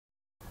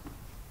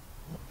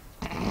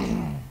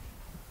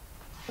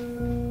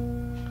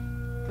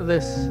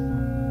This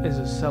is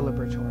a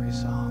celebratory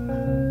song.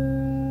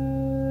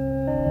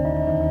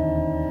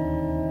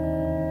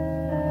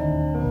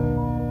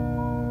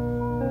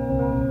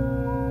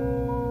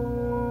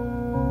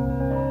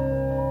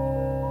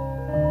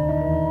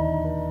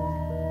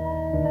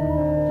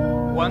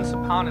 Once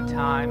upon a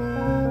time,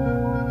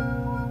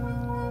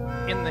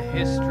 in the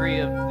history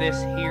of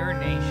this here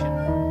nation,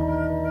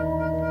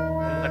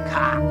 the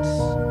cops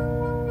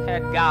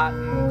had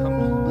gotten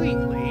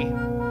completely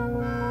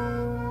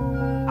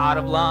out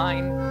of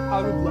line.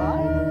 Out of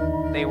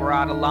line? They were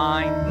out of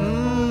line.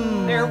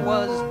 There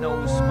was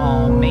no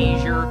small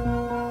measure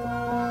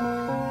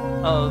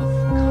of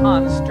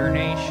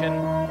consternation.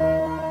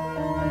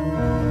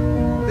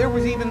 There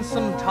was even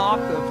some talk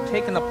of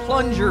taking the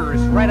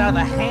plungers right out of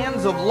the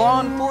hands of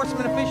law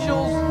enforcement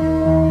officials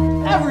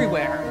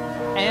everywhere.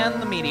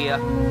 And the media,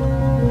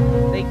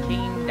 they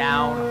came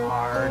down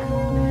hard,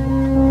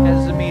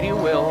 as the media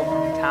will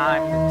from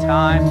time to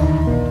time,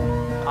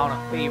 on a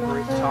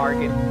favorite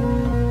target.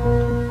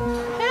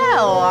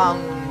 Hell, on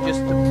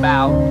just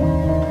about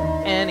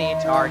any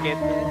target.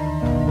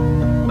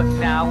 But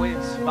now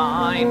it's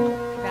fine.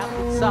 Now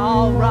it's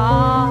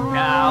alright.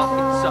 Now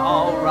it's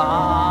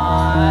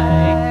alright.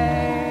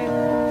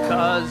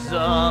 'Cause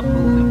the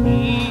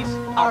police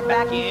are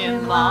back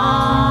in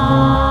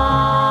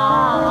line.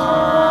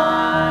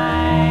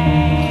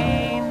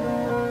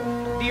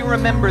 Do you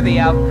remember the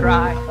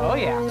outcry? Oh,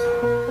 yeah.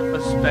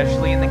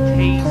 Especially in the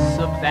case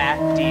of that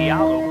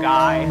Diallo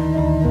guy.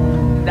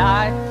 And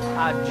I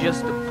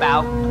just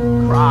about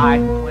cry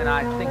when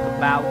I think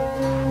about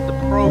the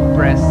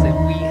progress that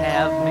we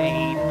have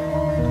made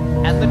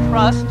and the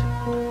trust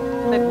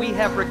that we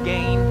have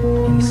regained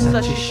in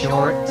such a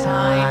short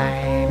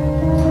time.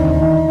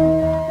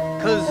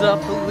 'Cause the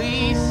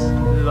police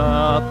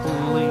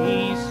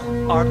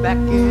are back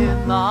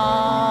in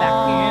line.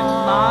 Back in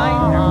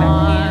line, they're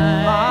back in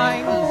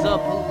line. 'Cause the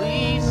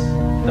police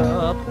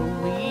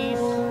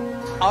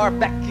are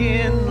back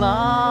in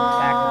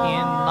line. Back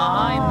in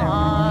line, they're